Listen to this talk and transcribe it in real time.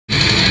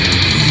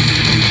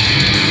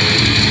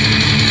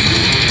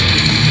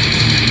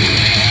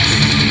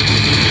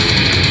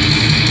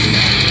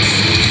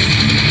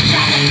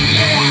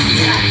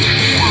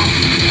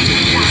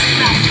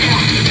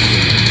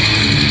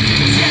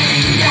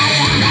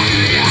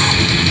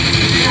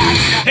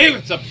Hey,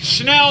 what's up?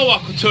 Chanel.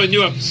 Welcome to a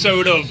new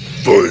episode of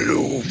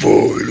Vital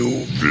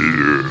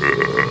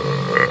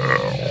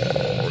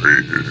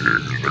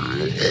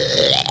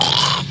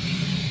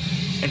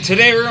And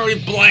today we're going to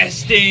be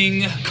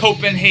blasting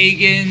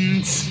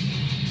Copenhagen's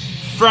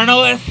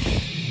Frenolith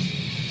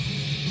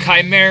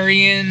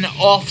Chimerian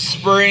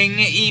Offspring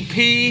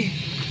EP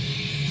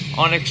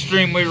on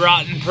Extremely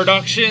Rotten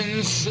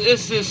Productions.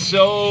 This is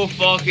so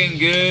fucking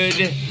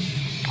good.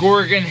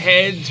 Gorgon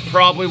Head's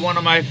probably one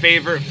of my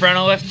favorite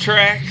Frenolith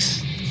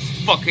tracks.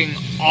 It's fucking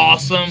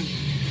awesome.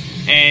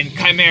 And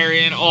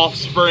Chimerian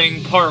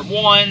Offspring Part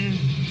 1,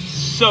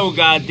 so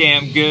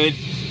goddamn good.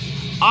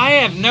 I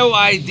have no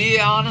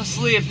idea,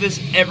 honestly, if this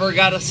ever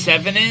got a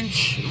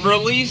 7-inch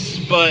release,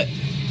 but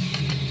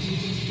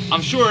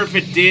I'm sure if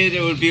it did,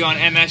 it would be on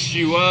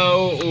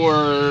MSUO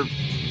or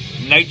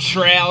Night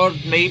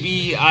Shroud,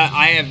 maybe.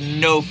 I have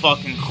no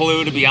fucking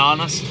clue, to be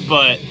honest,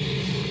 but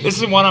this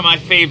is one of my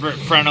favorite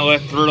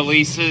Frenolith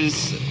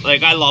releases.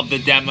 Like, I love the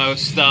demo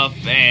stuff,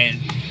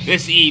 and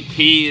this EP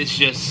is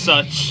just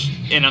such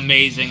an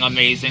amazing,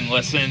 amazing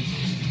listen.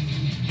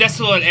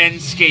 Desolate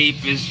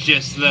Endscape is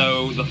just,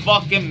 though, the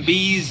fucking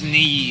bee's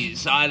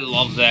knees. I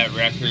love that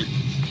record.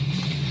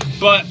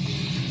 But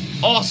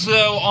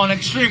also on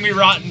Extremely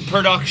Rotten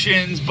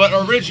Productions, but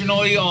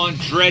originally on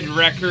Dread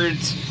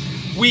Records,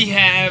 we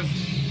have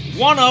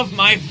one of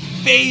my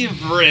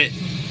favorite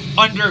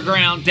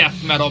underground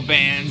death metal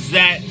bands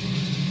that,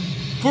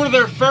 for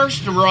their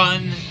first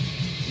run,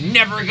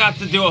 never got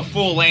to do a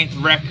full-length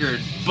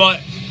record. But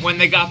when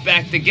they got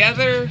back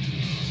together,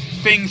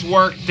 things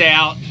worked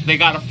out. They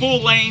got a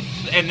full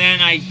length, and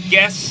then I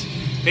guess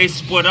they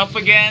split up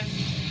again,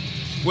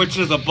 which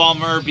is a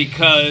bummer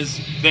because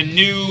the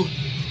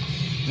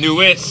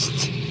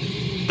newest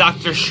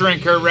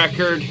Dr.Shrinker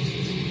record,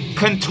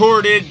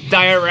 Contorted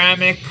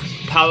Dioramic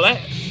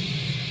Palette,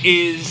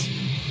 is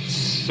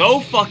so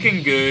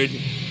fucking good.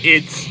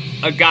 It's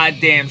a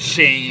goddamn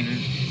shame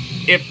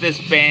if this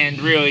band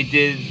really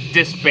did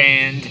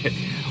disband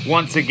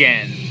once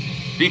again,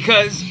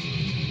 because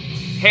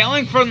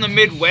hailing from the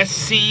Midwest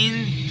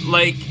scene,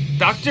 like,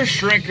 Dr.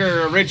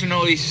 Shrinker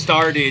originally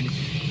started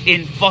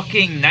in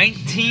fucking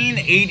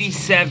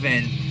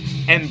 1987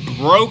 and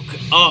broke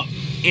up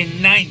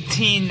in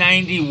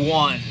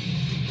 1991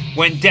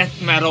 when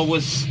death metal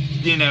was,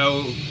 you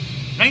know,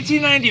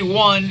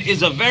 1991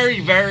 is a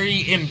very,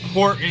 very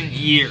important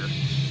year.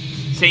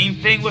 Same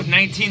thing with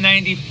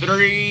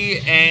 1993,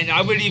 and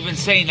I would even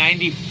say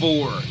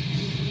 94.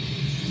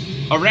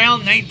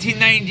 Around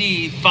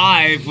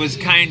 1995 was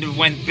kind of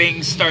when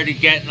things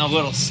started getting a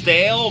little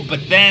stale,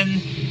 but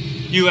then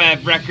you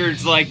have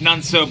records like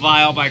None So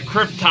Vile by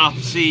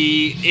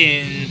Cryptopsy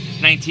in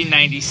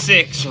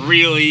 1996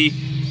 really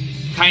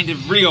kind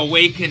of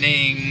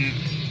reawakening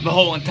the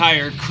whole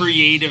entire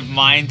creative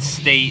mind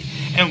state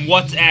and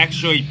what's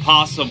actually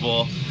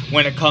possible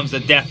when it comes to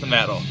death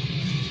metal.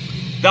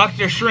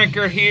 Dr.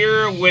 Shrinker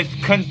here with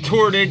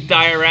Contorted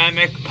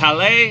Dioramic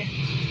Palette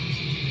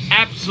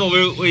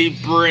absolutely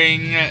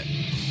bring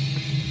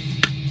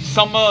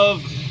some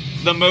of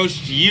the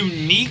most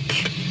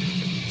unique,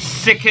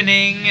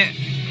 sickening,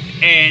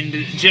 and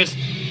just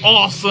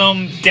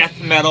awesome death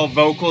metal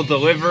vocal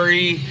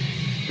delivery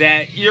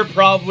that you're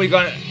probably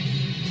gonna...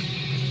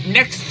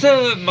 Next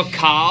to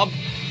Macabre,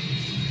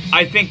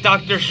 I think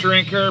Dr.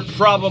 Shrinker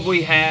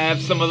probably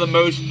have some of the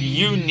most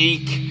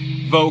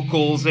unique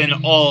vocals in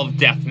all of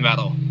death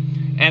metal.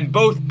 And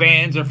both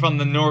bands are from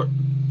the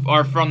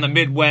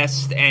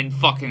Midwest and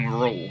fucking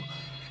rule.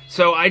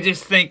 So I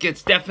just think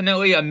it's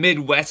definitely a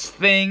Midwest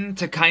thing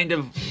to kind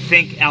of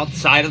think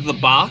outside of the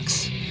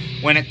box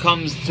when it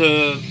comes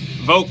to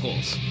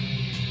vocals.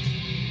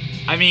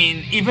 I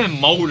mean, even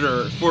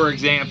Molder, for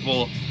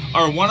example,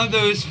 are one of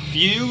those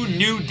few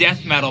new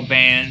death metal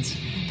bands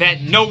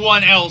that no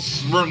one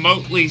else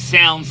remotely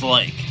sounds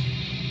like.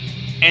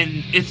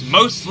 And it's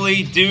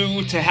mostly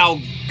due to how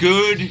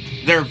good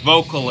their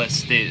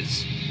vocalist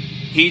is.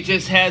 He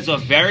just has a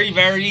very,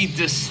 very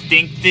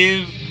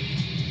distinctive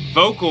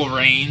vocal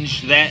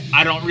range that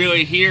I don't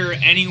really hear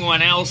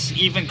anyone else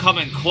even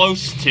coming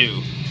close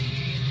to.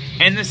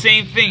 And the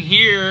same thing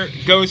here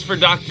goes for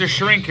Dr.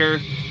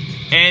 Shrinker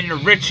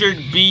and Richard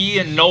B.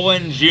 and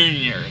Nolan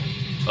Jr.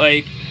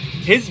 Like,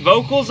 his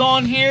vocals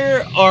on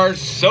here are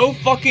so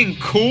fucking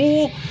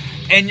cool,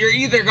 and you're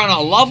either gonna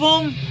love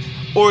them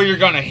or you're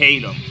gonna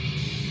hate them.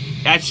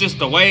 That's just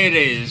the way it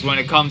is when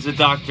it comes to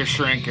Dr.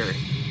 Shrinker.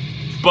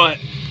 But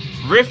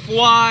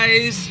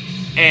riff-wise,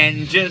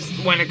 and just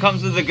when it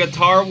comes to the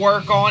guitar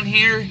work on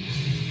here,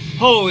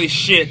 holy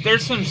shit,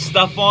 there's some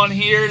stuff on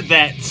here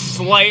that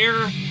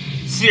Slayer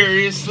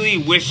seriously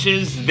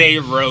wishes they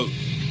wrote.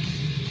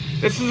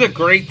 This is a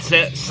great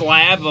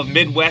slab of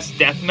Midwest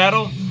death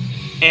metal,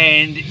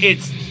 and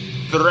it's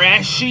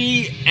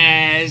thrashy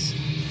as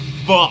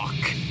fuck.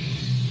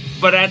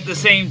 But at the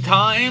same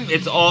time,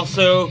 it's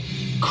also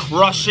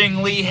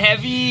crushingly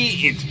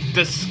heavy, it's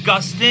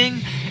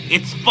disgusting,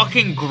 it's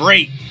fucking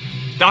great.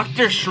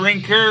 Dr.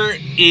 Shrinker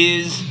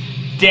is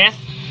death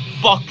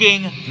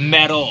fucking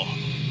metal.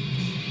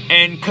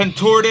 And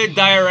Contorted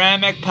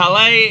Dioramic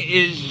Palette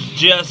is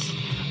just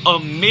a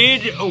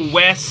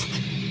Midwest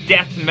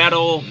death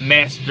metal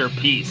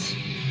masterpiece.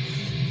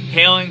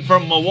 Hailing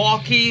from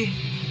Milwaukee,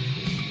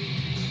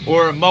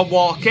 or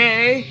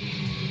Milwaukee,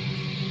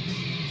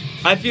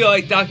 I feel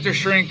like Dr.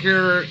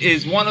 Shrinker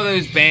is one of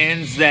those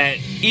bands that,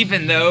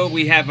 even though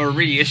we have a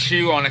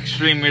reissue on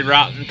Extremely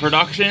Rotten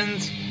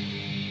Productions,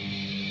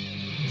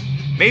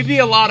 maybe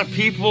a lot of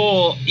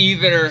people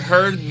either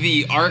heard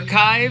the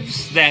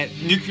archives that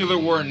Nuclear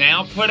War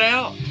Now put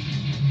out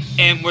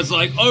and was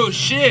like, oh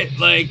shit,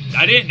 like,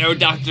 I didn't know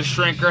Dr.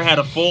 Shrinker had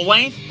a full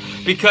length,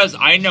 because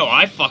I know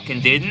I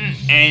fucking didn't,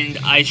 and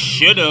I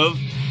should have,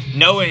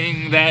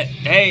 knowing that,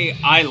 hey,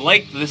 I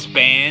like this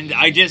band.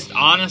 I just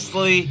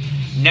honestly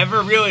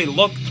never really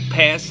looked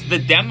past the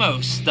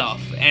demo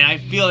stuff, and I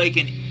feel like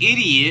an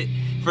idiot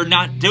for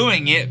not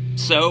doing it.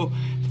 So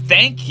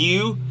thank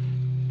you,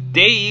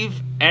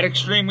 Dave at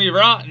Extremely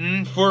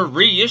Rotten, for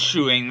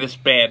reissuing this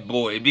bad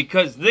boy,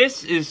 because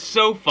this is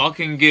so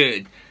fucking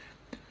good.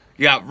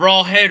 You got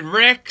Rawhead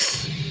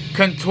Rex,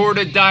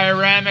 Contorted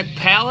Dioramic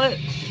Palette,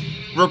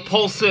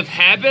 Repulsive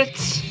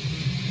Habits,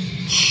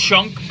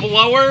 Chunk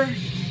Blower,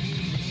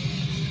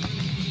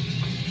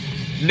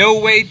 No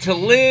Way to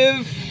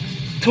Live,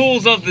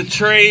 Tools of the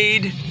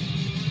Trade,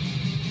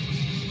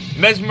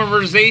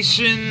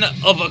 Mesmerization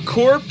of a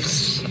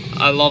Corpse.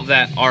 I love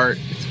that art.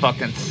 It's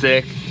fucking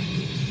sick.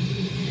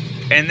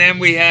 And then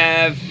we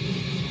have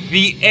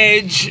The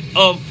Edge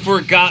of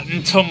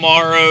Forgotten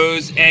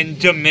Tomorrows and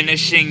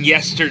Diminishing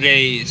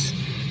Yesterdays.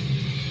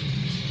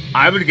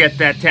 I would get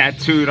that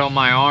tattooed on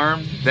my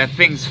arm. That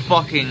thing's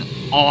fucking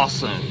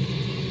awesome.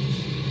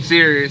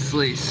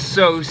 Seriously,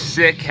 so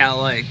sick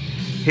how, like,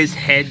 his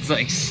head's,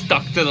 like,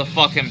 stuck to the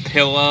fucking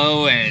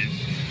pillow, and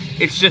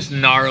it's just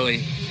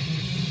gnarly.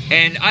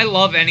 And I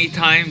love any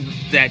time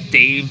that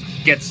Dave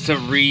gets to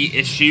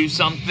reissue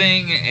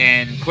something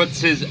and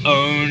puts his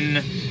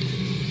own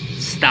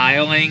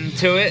styling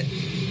to it,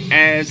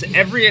 as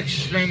every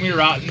Extremely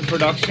Rotten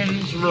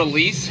Productions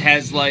release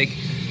has, like,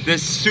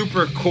 this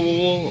super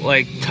cool,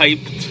 like,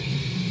 typed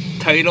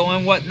title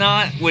and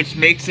whatnot, which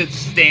makes it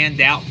stand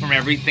out from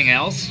everything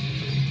else.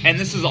 And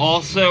this is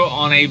also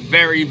on a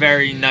very,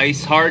 very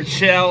nice hard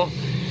shell,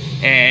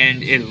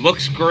 and it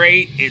looks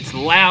great. It's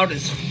loud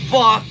as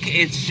fuck.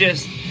 It's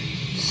just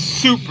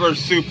super,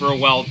 super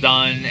well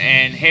done.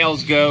 And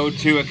hails go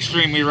to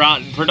Extremely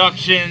Rotten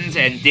Productions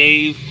and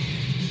Dave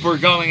for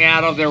going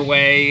out of their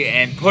way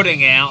and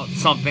putting out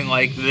something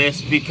like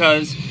this,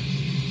 because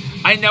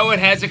I know it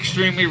has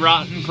Extremely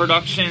Rotten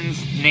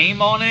Productions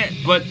name on it,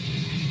 but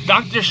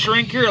Dr.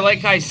 Shrinker,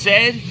 like I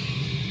said,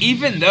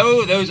 even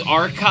though those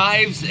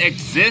archives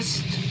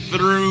exist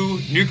through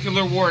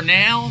Nuclear War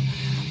Now,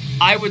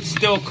 I would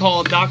still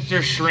call Dr.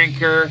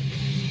 Shrinker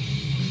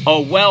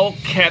a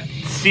well-kept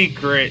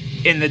secret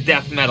in the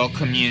death metal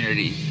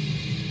community.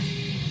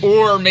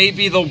 Or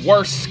maybe the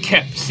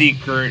worst-kept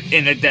secret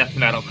in the death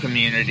metal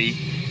community.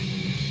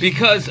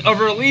 Because a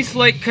release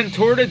like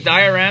Contorted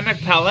Dioramic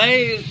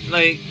Palette,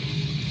 like,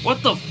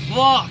 what the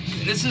fuck?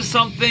 This is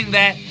something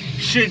that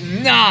should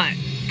not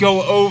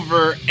go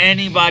over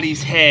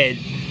anybody's head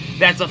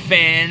that's a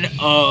fan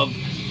of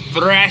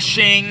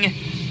thrashing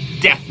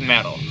death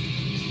metal.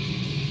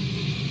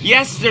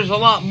 Yes, there's a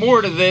lot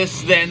more to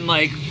this than,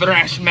 like,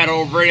 thrash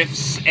metal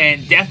riffs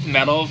and death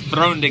metal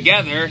thrown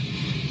together.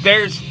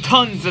 There's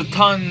tons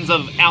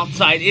of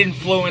outside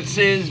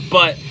influences,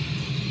 but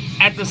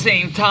at the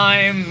same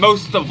time,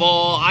 most of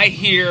all, I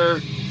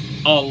hear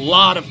a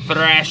lot of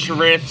thrash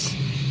riffs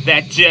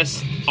that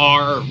just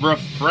are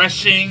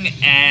refreshing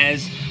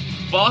as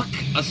fuck,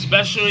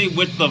 especially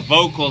with the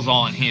vocals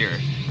on here.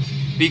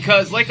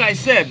 Because, like I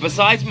said,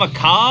 besides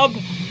Macabre,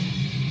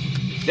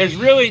 there's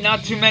really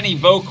not too many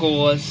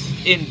vocalists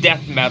in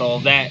death metal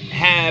that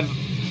have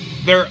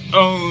their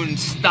own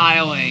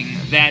styling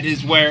that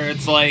is where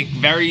it's, like,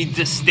 very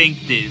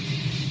distinctive.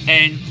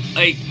 And,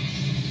 like,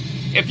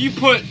 if you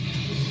put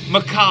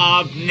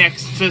Macabre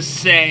next to,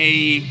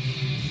 say,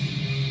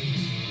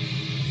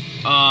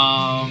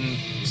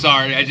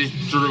 sorry, I just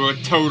drew a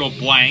total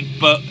blank,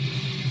 but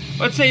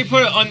let's say you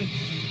put it on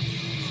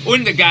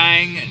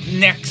Undergang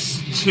next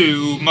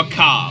to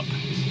Macabre.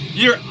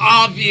 You're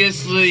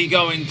obviously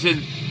going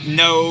to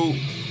know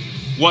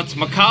what's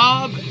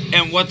Macabre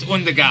and what's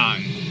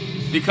Undergang,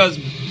 because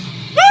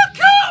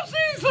Macabre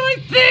sings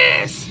like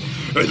this,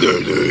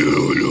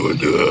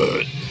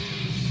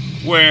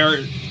 where,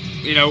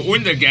 you know,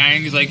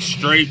 Undergang is like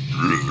straight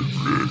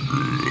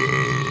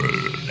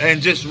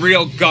and just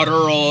real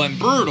guttural and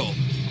brutal.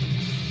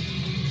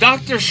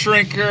 Dr.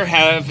 Shrinker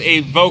have a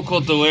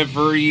vocal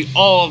delivery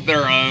all of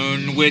their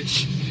own,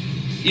 which,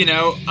 you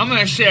know, I'm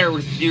going to share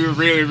with you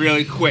really,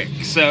 really quick.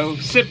 So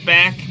sit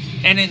back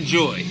and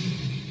enjoy.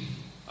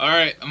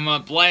 Alright, I'm going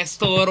to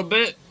blast a little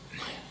bit,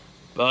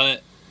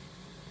 but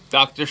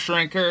Dr.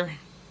 Shrinker.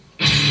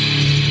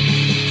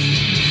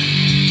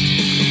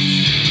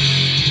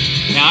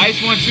 Now I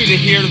just want you to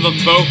hear the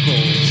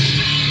vocals,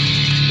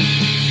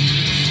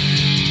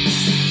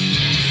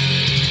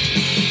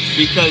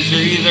 because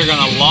you're either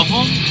going to love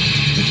them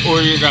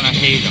or you're gonna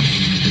hate them.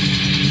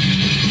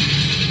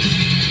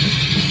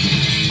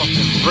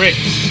 Fucking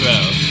riffs,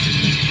 though.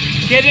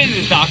 Get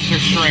into Dr.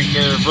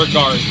 Shrinker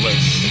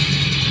regardless.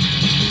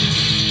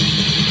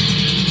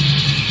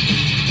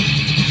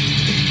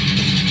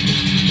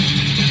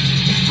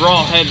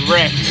 Rawhead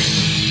Rex.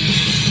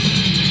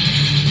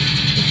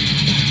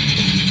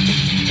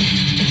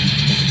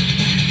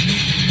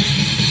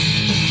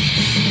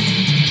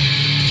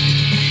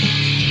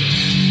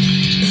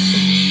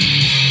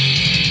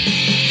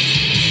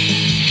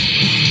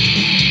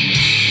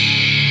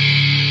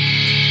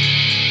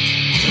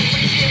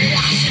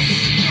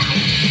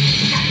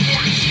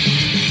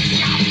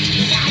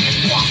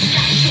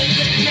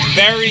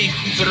 Very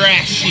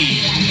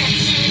thrashy.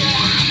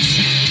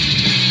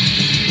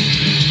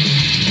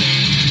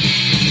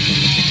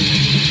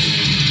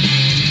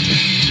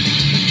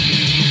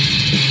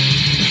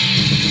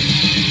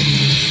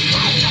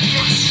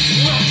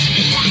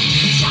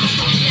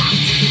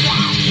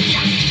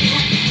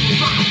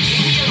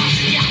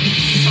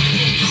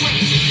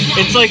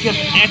 It's like if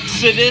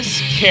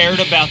Exodus cared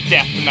about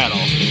death metal.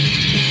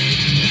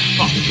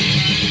 Fuck.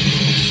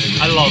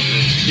 I love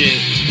this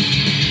shit.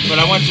 But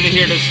I want you to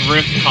hear this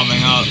riff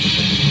coming up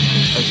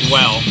as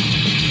well.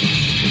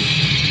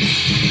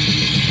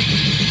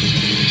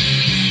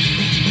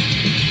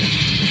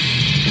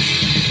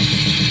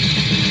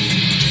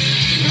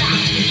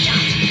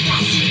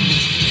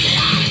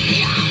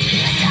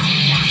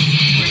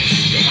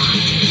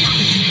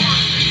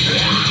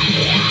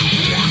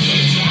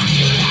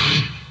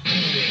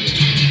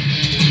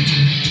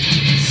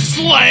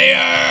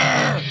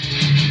 Slayer!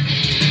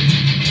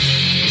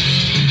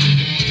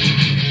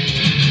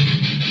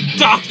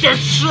 Dr.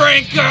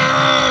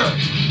 Shrinker!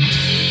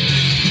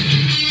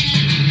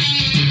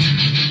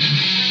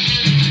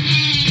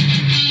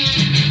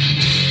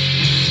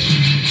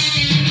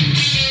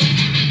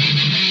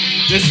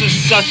 This is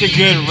such a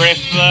good riff,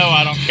 though,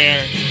 I don't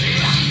care.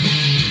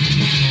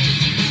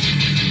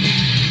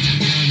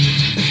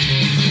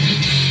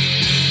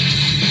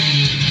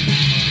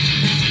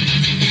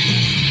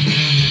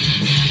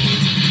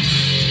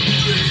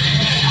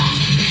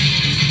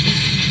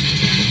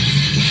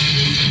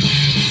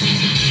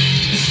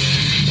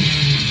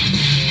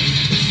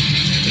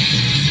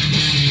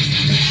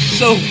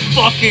 So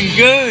fucking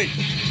good.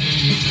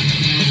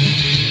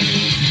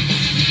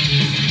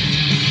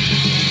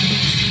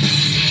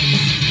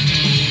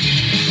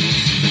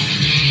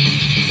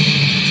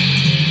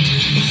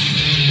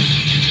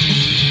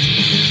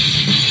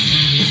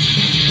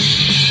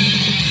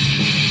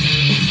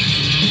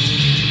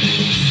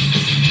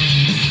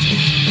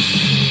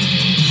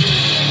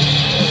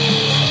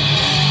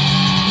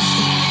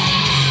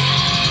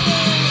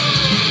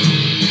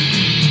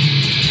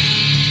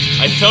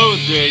 I told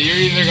you, you're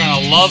either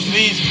gonna love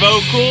these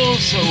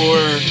vocals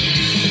or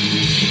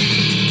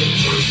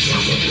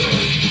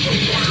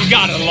you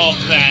gotta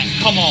love that.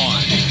 Come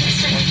on.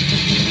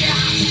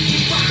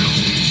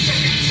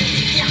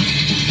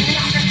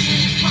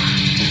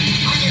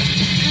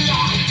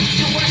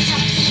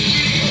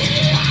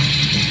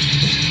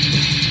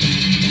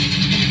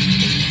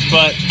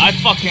 But I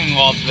fucking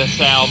love this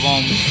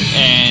album,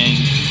 and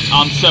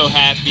I'm so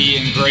happy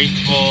and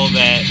grateful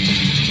that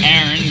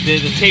Aaron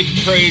did a tape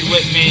trade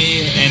with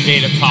me and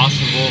made it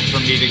possible for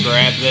me to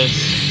grab this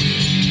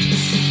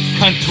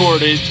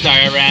Contorted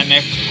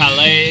Dioramic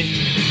Palette.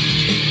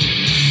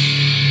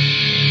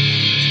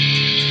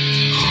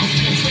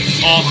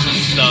 Awesome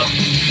stuff.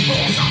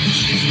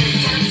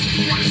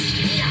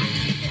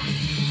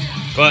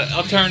 But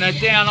I'll turn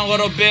that down a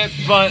little bit,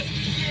 but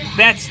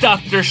that's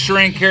Dr.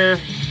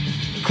 Shrinker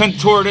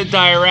Contorted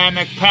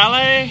Dioramic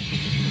Palette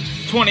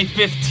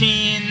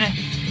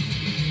 2015.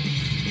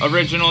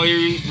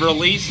 Originally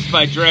released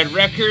by Dread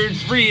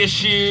Records,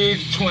 reissued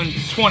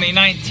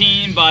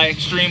 2019 by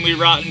Extremely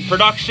Rotten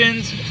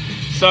Productions.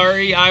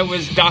 Sorry I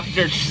was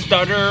Dr.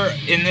 Stutter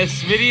in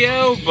this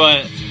video,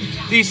 but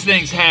these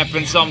things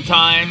happen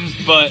sometimes.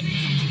 But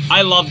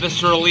I love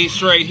this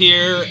release right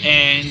here,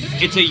 and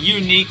it's a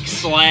unique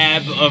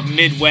slab of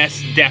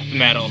Midwest death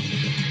metal.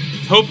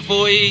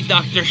 Hopefully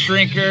Dr.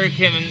 Shrinker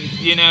can,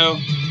 you know,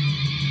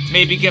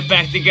 maybe get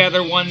back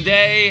together one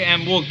day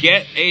and we'll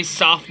get a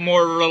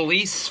sophomore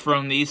release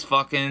from these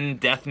fucking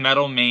death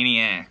metal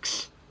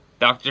maniacs.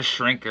 Dr.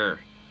 Shrinker.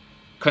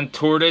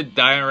 Contorted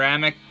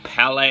Dioramic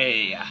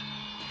Palette.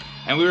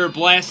 And we were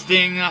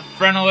blasting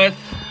Phrenolith,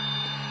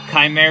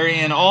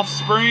 Chimerian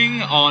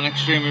Offspring on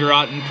Extremely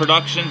Rotten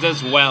Productions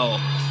as well.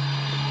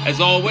 As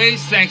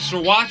always, thanks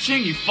for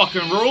watching. You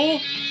fucking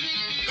rule.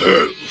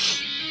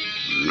 Peace.